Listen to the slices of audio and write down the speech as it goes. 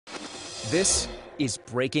This is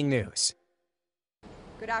breaking news.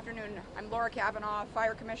 Good afternoon. I'm Laura Kavanaugh,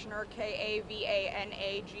 Fire Commissioner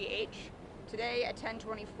Kavanagh. Today at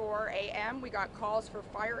 10:24 a.m. we got calls for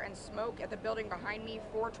fire and smoke at the building behind me,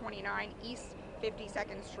 429 East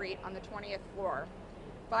 52nd Street on the 20th floor.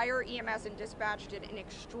 Fire, EMS, and dispatch did an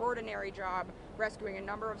extraordinary job rescuing a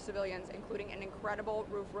number of civilians, including an incredible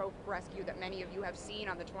roof rope rescue that many of you have seen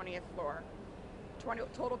on the 20th floor.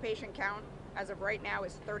 Total patient count as of right now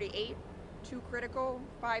is 38, 2 critical,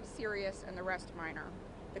 5 serious, and the rest minor.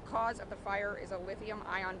 The cause of the fire is a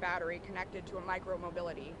lithium-ion battery connected to a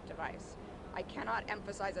micro-mobility device. I cannot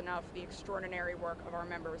emphasize enough the extraordinary work of our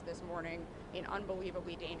members this morning in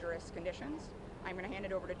unbelievably dangerous conditions. I'm going to hand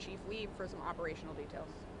it over to Chief Lieb for some operational details.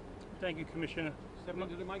 Thank you, Commissioner. Step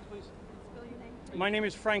into the mic, please. Spell your name. My name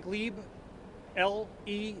is Frank Lieb,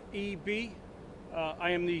 L-E-E-B. I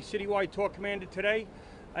am the citywide tour commander today,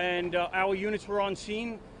 and our units were on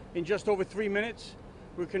scene in just over 3 minutes.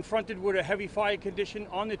 We were confronted with a heavy fire condition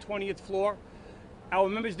on the 20th floor. Our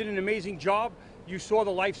members did an amazing job. You saw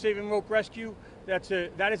the life-saving rope rescue. That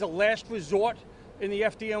is a last resort in the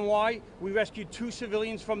FDNY. We rescued 2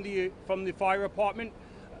 civilians from the fire department.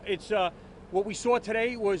 It's what we saw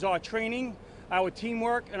today was our training, our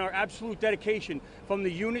teamwork, and our absolute dedication from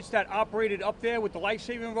the units that operated up there with the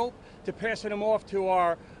life-saving rope to passing them off to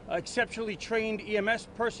our exceptionally trained EMS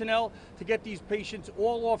personnel to get these patients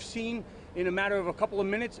all off scene in a matter of a couple of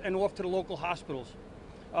minutes and off to the local hospitals.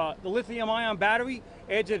 The lithium-ion battery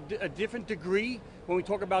adds a different degree when we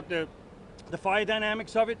talk about the fire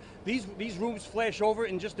dynamics of it. These rooms flash over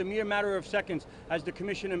in just a mere matter of seconds, as the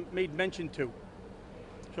Commissioner made mention to.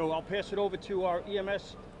 So I'll pass it over to our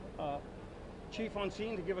EMS Chief on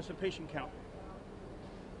scene to give us a patient count.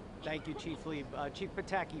 Thank you, Chief Lieb. Chief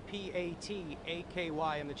Pataki,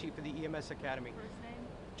 P-A-T-A-K-Y. I'm the Chief of the EMS Academy. First name?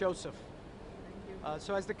 Joseph. Thank you.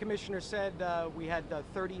 So as the Commissioner said, we had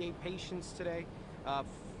 38 patients today. 5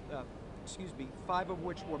 of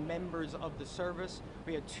which were members of the service.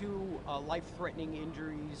 We had 2 life-threatening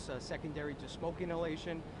injuries secondary to smoke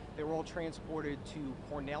inhalation. They were all transported to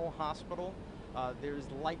Cornell Hospital. There's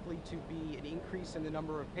likely to be an increase in the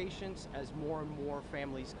number of patients as more and more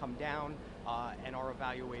families come down and are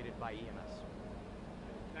evaluated by EMS.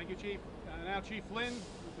 Thank you, Chief. Now Chief Flynn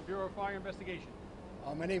with the Bureau of Fire Investigation.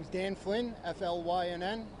 My name is Dan Flynn,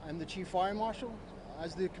 F-L-Y-N-N. I'm the Chief Fire Marshal.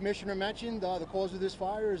 As the Commissioner mentioned, the cause of this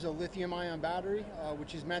fire is a lithium-ion battery,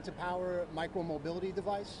 which is meant to power a micro-mobility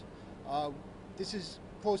device. This is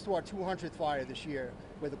close to our 200th fire this year,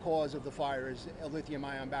 where the cause of the fire is a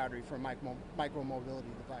lithium-ion battery for a micro-mobility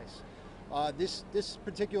device. This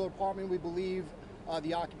particular apartment, we believe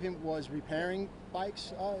the occupant was repairing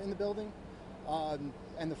bikes in the building,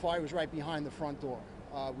 and the fire was right behind the front door.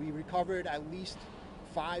 We recovered at least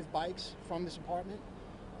 5 bikes from this apartment.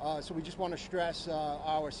 So we just want to stress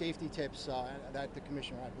our safety tips that the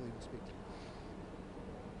Commissioner, I believe, will speak to.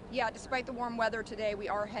 Yeah, despite the warm weather today, we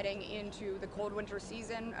are heading into the cold winter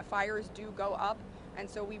season. Fires do go up, and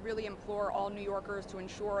so we really implore all New Yorkers to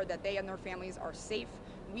ensure that they and their families are safe.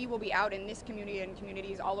 We will be out in this community and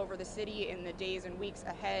communities all over the city in the days and weeks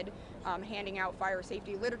ahead, handing out fire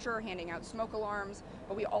safety literature, handing out smoke alarms,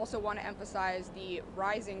 but we also want to emphasize the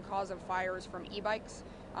rising cause of fires from e-bikes,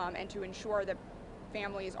 and to ensure that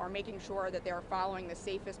families are making sure that they are following the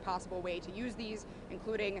safest possible way to use these,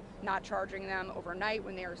 including not charging them overnight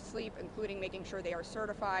when they are asleep, including making sure they are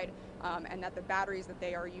certified, and that the batteries that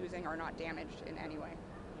they are using are not damaged in any way.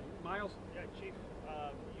 Miles? Yeah, Chief,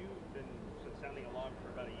 you've been sounding alarm for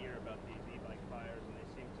about a year about these e-bike fires, and they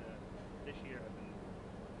seem to, this year, have been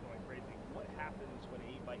going crazy. What happens when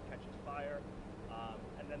an e-bike catches fire,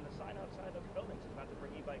 and then the sign outside of buildings is about to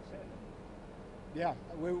bring e-bikes in? Yeah,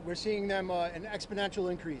 we're seeing them an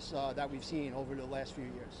exponential increase that we've seen over the last few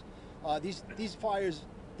years. These fires,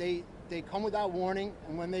 they come without warning,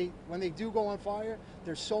 and when they do go on fire,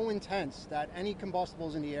 they're so intense that any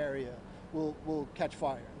combustibles in the area will catch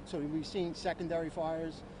fire. So we've seen secondary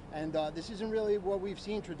fires, and this isn't really what we've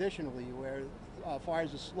seen traditionally, where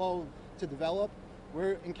fires are slow to develop.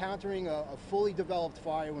 We're encountering a fully developed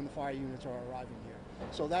fire when the fire units are arriving here.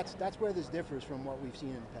 So that's where this differs from what we've seen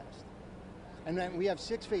in the past. And then we have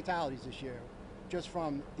 6 fatalities this year just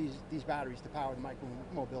from these batteries to power the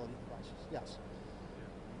micro-mobility devices. Yes.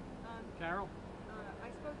 Carol?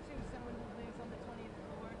 I spoke to someone who lives on the 20th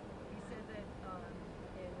floor. He said that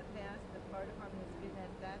in the past, the fire department has been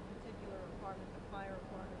at that particular apartment, the fire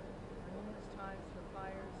apartment, numerous times for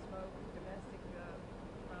fire, smoke, domestic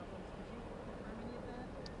problems. Could you confirm any of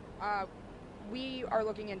that? We are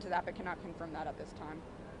looking into that, but cannot confirm that at this time.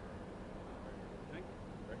 Thank you.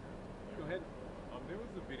 Go ahead. There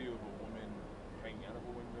was a video of a woman hanging out of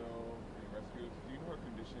a window,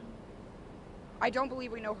 I don't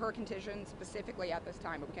believe we know her condition specifically at this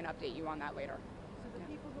time, but we can update you on that later. So the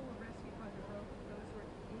people who were rescued by the rope, those were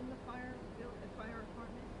in the fire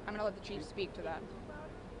apartment? I'm going to let the chief speak to that.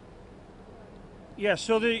 Yeah,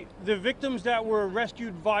 so the victims that were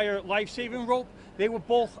rescued via life-saving rope, they were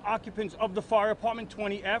both occupants of the fire apartment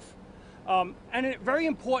 20F. And a very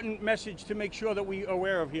important message to make sure that we are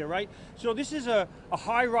aware of here, right? So this is a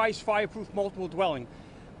high-rise fireproof multiple dwelling.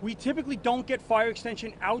 We typically don't get fire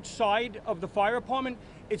extension outside of the fire apartment.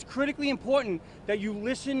 It's critically important that you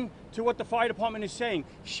listen to what the fire department is saying.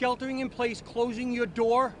 Sheltering in place, closing your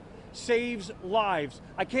door saves lives.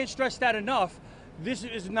 I can't stress that enough. This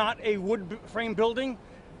is not a wood frame building.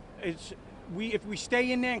 If we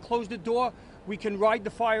stay in there and close the door, we can ride the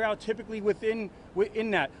fire out typically within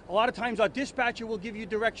that. A lot of times our dispatcher will give you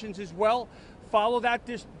directions as well. Follow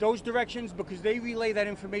those directions because they relay that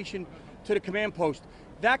information to the command post.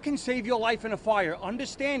 That can save your life in a fire.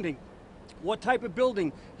 Understanding what type of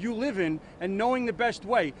building you live in and knowing the best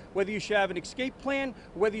way, whether you should have an escape plan,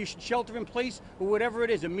 whether you should shelter in place, or whatever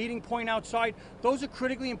it is, a meeting point outside. Those are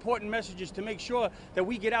critically important messages to make sure that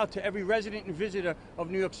we get out to every resident and visitor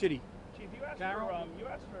of New York City. Chief, you asked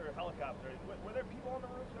for helicopters. Were there people on the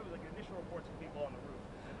roof? There was like initial reports of people on the roof.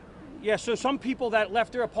 Yeah, so some people that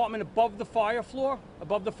left their apartment above the fire floor,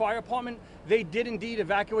 above the fire apartment, they did indeed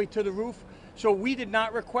evacuate to the roof. So we did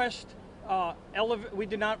not request aviation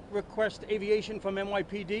from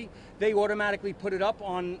NYPD. They automatically put it up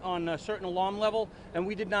on a certain alarm level, and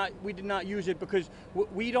we did not use it because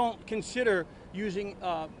we don't consider using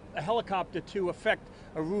a helicopter to affect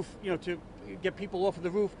a roof, to get people off of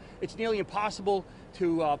the roof. It's nearly impossible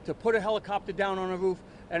to put a helicopter down on a roof,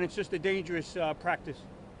 and it's just a dangerous practice.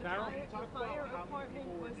 Darryl, the fire apartment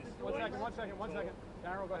was the door. One second.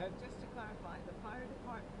 Darryl, go ahead. Just to clarify, the fire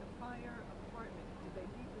apartment, did they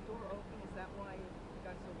leave the door open? Is that why it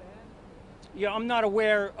got so bad? Yeah, I'm not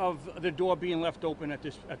aware of the door being left open at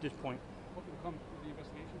this point. What will come with the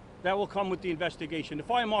investigation? That will come with the investigation. The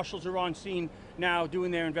fire marshals are on scene now doing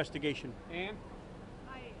their investigation. And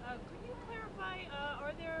Hi, could you clarify,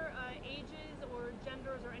 are there ages or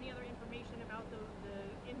genders or any other information about the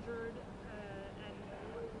injured, and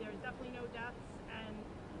there's definitely no deaths, and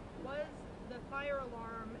was the fire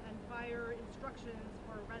alarm and fire instructions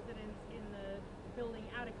for residents in the building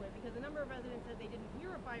adequate? Because a number of residents said they didn't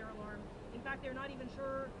hear a fire alarm. In fact, they're not even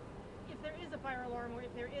sure if there is a fire alarm or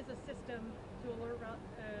if there is a system to alert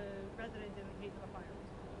residents in the case of a fire.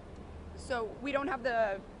 So we don't have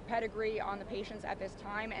the pedigree on the patients at this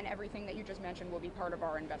time, and everything that you just mentioned will be part of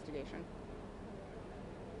our investigation.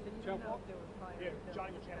 So you don't know if there were fire. Yeah,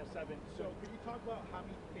 Johnny with Channel 7. So could you talk about how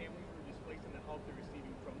many families were displaced and the help they're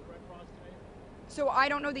receiving from the Red Cross today? So I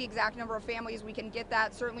don't know the exact number of families. We can get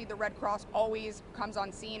that. Certainly the Red Cross always comes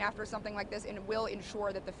on scene after something like this and will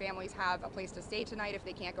ensure that the families have a place to stay tonight if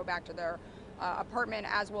they can't go back to their apartment,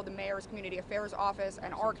 as will the Mayor's Community Affairs Office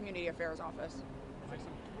and our Community Affairs Office.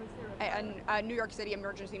 And New York City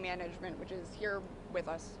Emergency Management, which is here with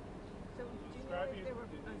us. So do you know if there was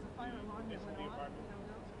a fire alarm that went off? You don't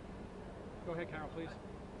know? go ahead, Carol, please.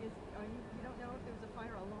 You don't know if there was a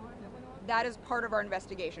fire alarm that went off? That is part of our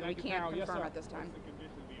investigation. Thank We you, can't Carol. Yes, confirm sir. at this time. What's the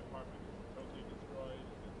condition of the apartment? Is it totally destroyed?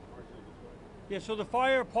 Is it partially destroyed? Yeah, so the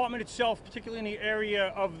fire apartment itself, particularly in the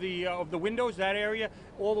area of the windows, that area,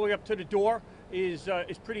 all the way up to the door, is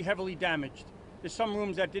pretty heavily damaged. There's some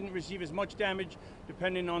rooms that didn't receive as much damage,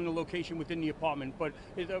 depending on the location within the apartment, but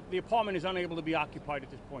the apartment is unable to be occupied at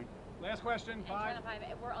this point. Last question, five.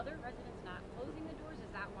 Were other residents not closing the doors? Is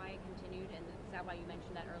that why it continued? And is that why you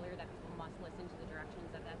mentioned that earlier, that people must listen to the directions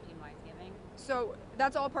that the FDNY is giving? So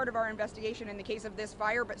that's all part of our investigation in the case of this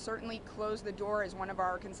fire, but certainly close the door is one of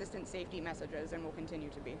our consistent safety messages and will continue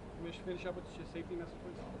to be. Finish up with your safety message,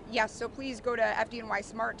 please. Yes, so please go to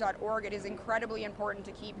fdnysmart.org. It is incredibly important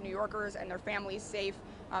to keep New Yorkers and their families safe,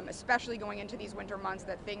 especially going into these winter months,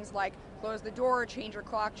 that things like close the door, change your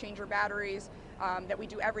clock, change your batteries, that we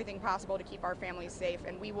do everything possible to keep our families safe.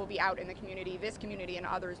 And we will be out in the community, this community and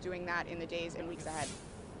others, doing that in the days and weeks ahead.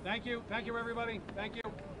 Thank you. Thank you, everybody. Thank you.